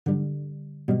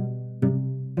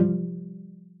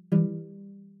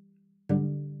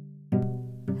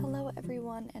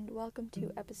welcome to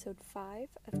episode 5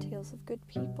 of Tales of Good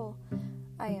People.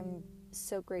 I am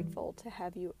so grateful to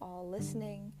have you all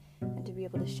listening and to be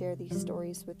able to share these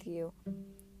stories with you.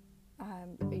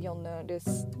 You'll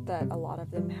notice that a lot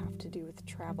of them have to do with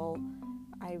travel.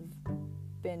 I've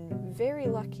been very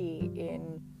lucky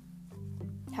in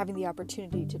having the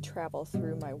opportunity to travel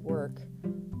through my work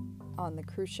on the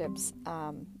cruise ships,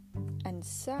 and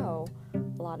so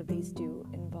a lot of these do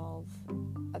involve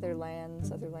other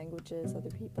lands, other languages, other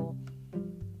people,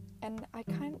 and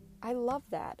I love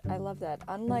that.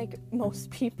 Unlike most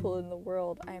people in the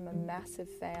world, I am a massive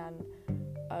fan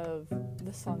of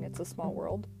the song It's a Small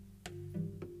World,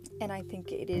 and I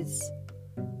think it is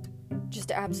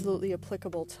just absolutely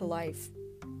applicable to life,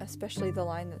 especially the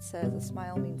line that says, "A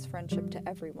smile means friendship to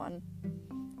everyone."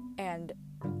 And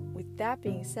with that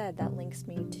being said, that links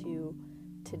me to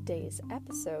today's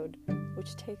episode,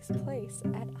 which takes place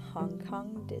at Hong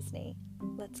Kong Disney.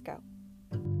 Let's go.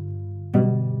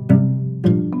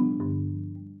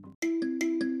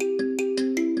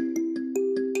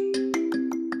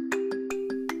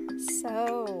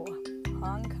 So,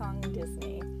 Hong Kong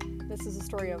Disney. This is a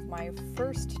story of my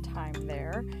first time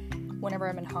there. Whenever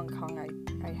I'm in Hong Kong,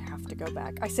 I have to go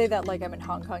back. I say that like I'm in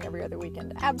Hong Kong every other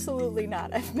weekend. Absolutely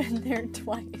not. I've been there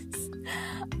twice.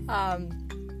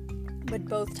 But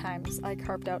both times I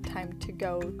carved out time to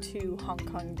go to Hong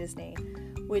Kong Disney,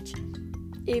 which,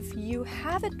 if you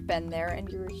haven't been there and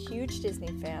you're a huge Disney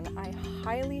fan, I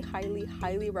highly, highly,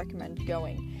 highly recommend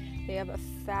going. They have a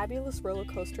fabulous roller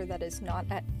coaster that is not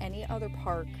at any other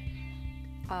park,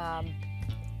 and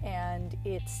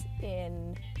it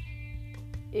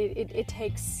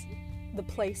takes the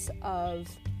place of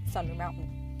Thunder Mountain.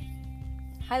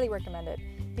 Highly recommend it.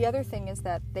 The other thing is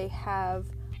that they have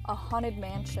a haunted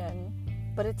mansion,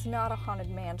 but it's not a haunted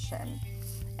mansion.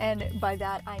 And by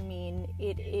that I mean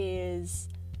it is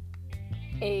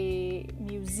a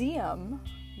museum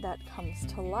that comes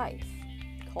to life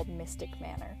called Mystic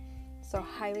Manor. So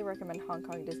highly recommend Hong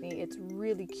Kong Disney. It's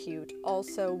really cute.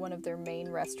 Also, one of their main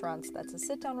restaurants that's a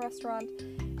sit-down restaurant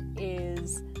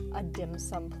is a dim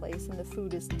sum place, and the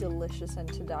food is delicious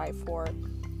and to die for.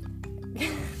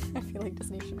 I feel like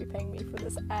Disney should be paying me for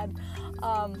this ad.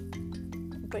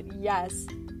 But yes,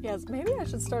 maybe I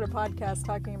should start a podcast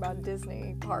talking about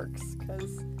Disney parks,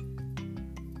 because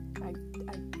I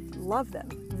love them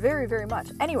very, very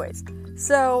much. Anyways,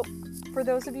 so for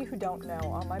those of you who don't know,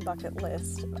 on my bucket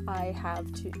list, I have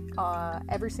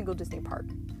every single Disney park.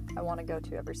 I want to go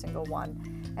to every single one.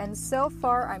 And so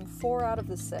far, I'm 4 out of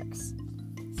the 6.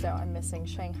 So I'm missing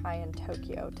Shanghai and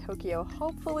Tokyo. Tokyo,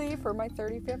 hopefully, for my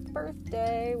 35th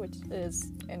birthday, which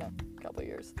is in a couple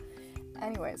years.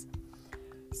 Anyways,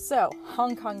 so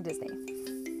Hong Kong Disney.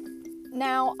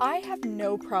 Now, I have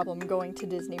no problem going to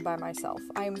Disney by myself.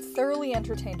 I am thoroughly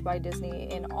entertained by Disney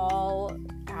in all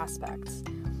aspects.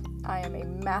 I am a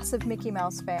massive Mickey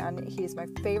Mouse fan. He's my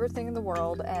favorite thing in the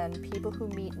world, and people who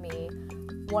meet me,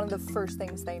 one of the first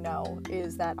things they know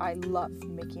is that I love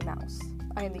Mickey Mouse.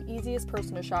 I am the easiest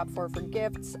person to shop for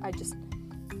gifts. I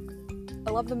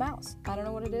love the mouse. I don't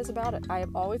know what it is about it. I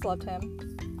have always loved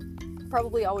him.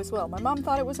 Probably always will. My mom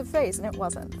thought it was a phase, and it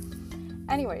wasn't.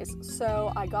 Anyways,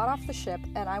 so I got off the ship,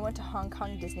 and I went to Hong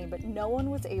Kong Disney, but no one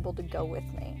was able to go with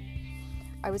me.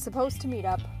 I was supposed to meet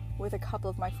up with a couple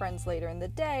of my friends later in the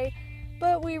day,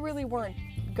 but we really weren't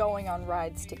going on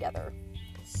rides together.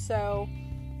 So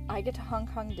I get to Hong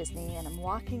Kong Disney, and I'm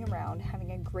walking around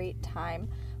having a great time.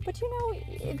 But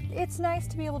it's nice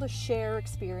to be able to share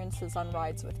experiences on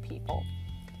rides with people.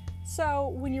 So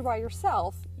when you're by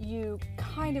yourself, you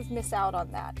kind of miss out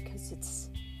on that, because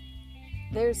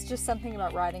there's just something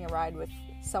about riding a ride with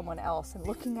someone else and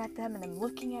looking at them and them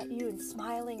looking at you and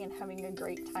smiling and having a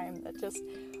great time that just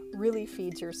really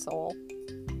feeds your soul.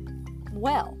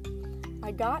 Well,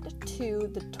 I got to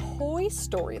the Toy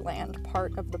Story Land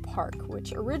part of the park,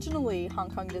 which originally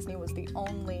Hong Kong Disney was the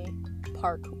only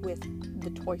park with the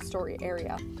Toy Story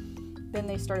area. Then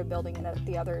they started building in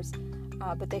the others,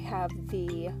 but they have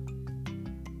the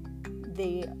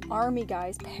Army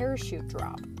guys parachute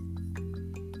drop.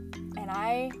 And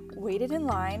I waited in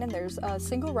line, and there's a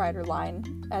single rider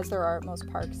line, as there are at most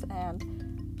parks, and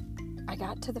I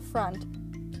got to the front,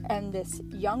 and this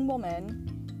young woman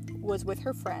was with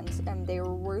her friends, and there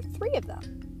were 3 of them.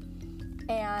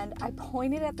 And I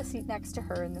pointed at the seat next to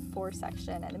her in the 4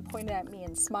 section, and then pointed at me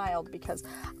and smiled, because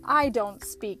I don't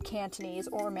speak Cantonese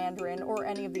or Mandarin or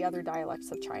any of the other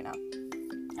dialects of China.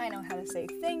 I know how to say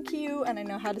thank you, and I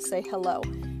know how to say hello,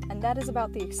 and that is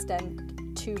about the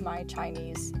extent to my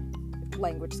Chinese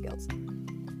language skills.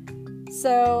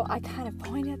 So I kind of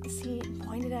pointed at the seat and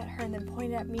pointed at her and then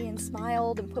pointed at me and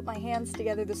smiled and put my hands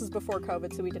together. This was before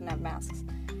COVID, so we didn't have masks.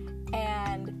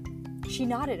 And she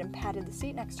nodded and patted the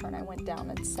seat next to her, and I went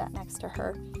down and sat next to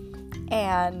her.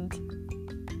 And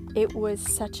it was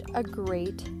such a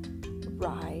great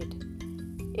ride.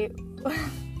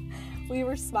 We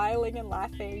were smiling and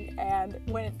laughing, and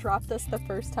when it dropped us the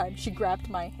first time, she grabbed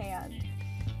my hand.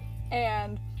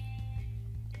 And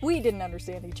we didn't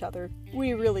understand each other.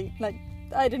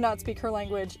 I did not speak her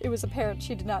language. It was apparent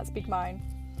she did not speak mine.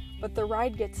 But the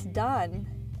ride gets done,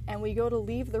 and we go to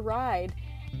leave the ride,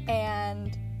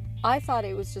 and I thought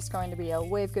it was just going to be a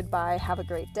wave goodbye, have a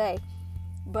great day.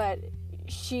 But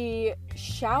she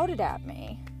shouted at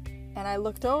me, and I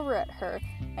looked over at her,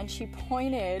 and she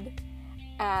pointed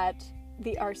at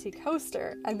the RC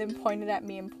coaster, and then pointed at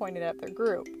me and pointed at the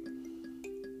group,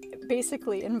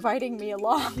 basically inviting me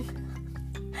along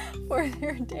for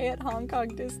their day at Hong Kong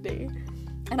Disney.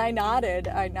 And I nodded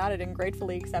and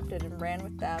gratefully accepted and ran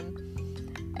with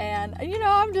them. And,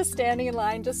 I'm just standing in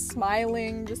line, just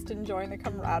smiling, just enjoying the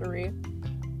camaraderie.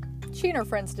 She and her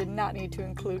friends did not need to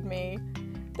include me.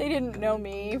 They didn't know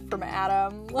me from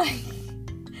Adam.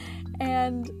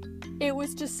 And it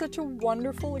was just such a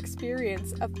wonderful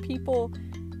experience of people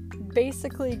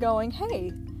basically going,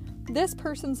 hey, this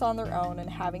person's on their own and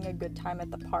having a good time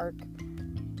at the park.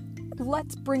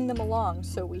 Let's bring them along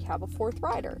so we have a fourth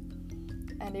rider.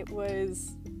 And it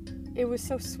was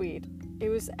so sweet. It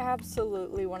was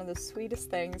absolutely one of the sweetest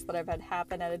things that I've had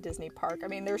happen at a Disney park. I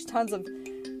mean, there's tons of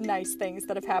nice things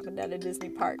that have happened at a Disney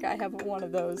park. I have one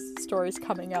of those stories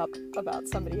coming up about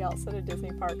somebody else at a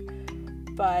Disney park.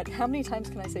 But how many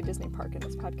times can I say Disney park in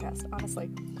this podcast,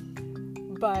 honestly?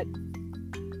 But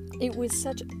it was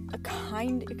such a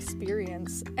kind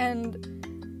experience,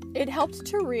 and it helped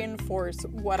to reinforce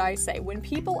what I say. When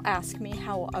people ask me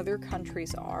how other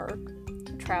countries are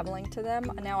traveling to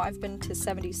them, now I've been to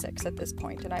 76 at this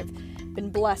point, and I've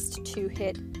been blessed to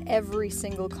hit every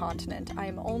single continent. I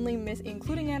am only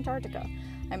including Antarctica,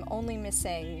 I'm only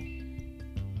missing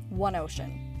one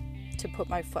ocean to put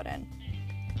my foot in.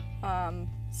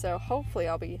 So hopefully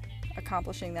I'll be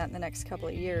accomplishing that in the next couple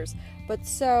of years. But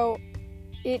so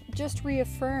it just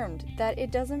reaffirmed that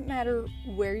it doesn't matter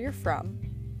where you're from.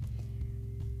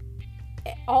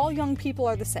 All young people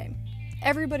are the same.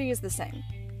 Everybody is the same.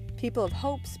 People have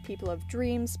hopes, people have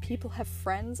dreams, people have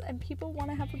friends, and people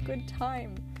want to have a good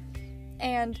time.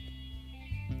 And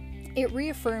it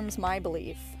reaffirms my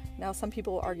belief. Now, some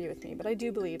people will argue with me, but I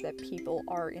do believe that people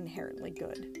are inherently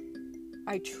good.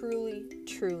 I truly,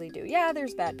 truly do. Yeah,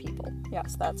 there's bad people.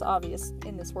 Yes, that's obvious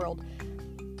in this world.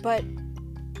 But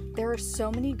there are so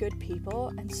many good people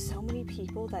and so many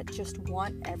people that just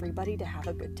want everybody to have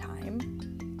a good time.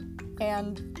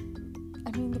 And,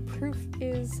 I mean, the proof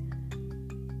is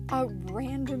a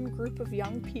random group of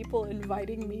young people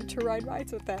inviting me to ride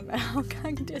rides with them at Hong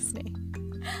Kong Disney,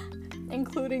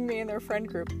 including me and their friend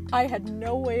group. I had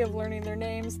no way of learning their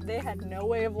names. They had no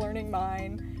way of learning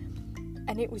mine.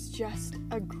 And it was just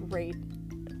a great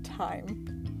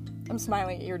time. I'm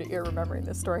smiling ear to ear remembering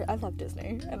this story. I love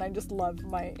Disney, and I just love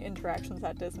my interactions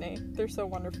at Disney. They're so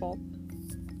wonderful.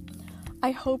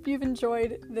 I hope you've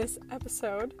enjoyed this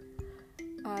episode.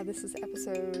 This is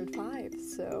episode 5,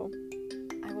 so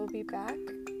I will be back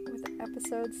with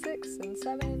episode 6 and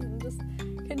 7 and just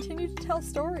continue to tell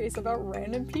stories about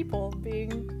random people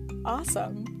being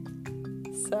awesome.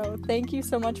 So thank you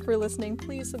so much for listening.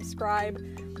 Please subscribe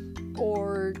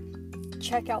or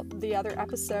check out the other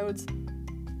episodes.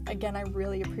 Again, I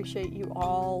really appreciate you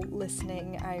all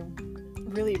listening. I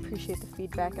really appreciate the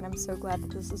feedback, and I'm so glad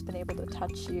that this has been able to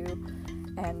touch you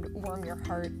and warm your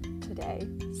heart today.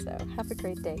 So have a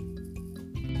great day.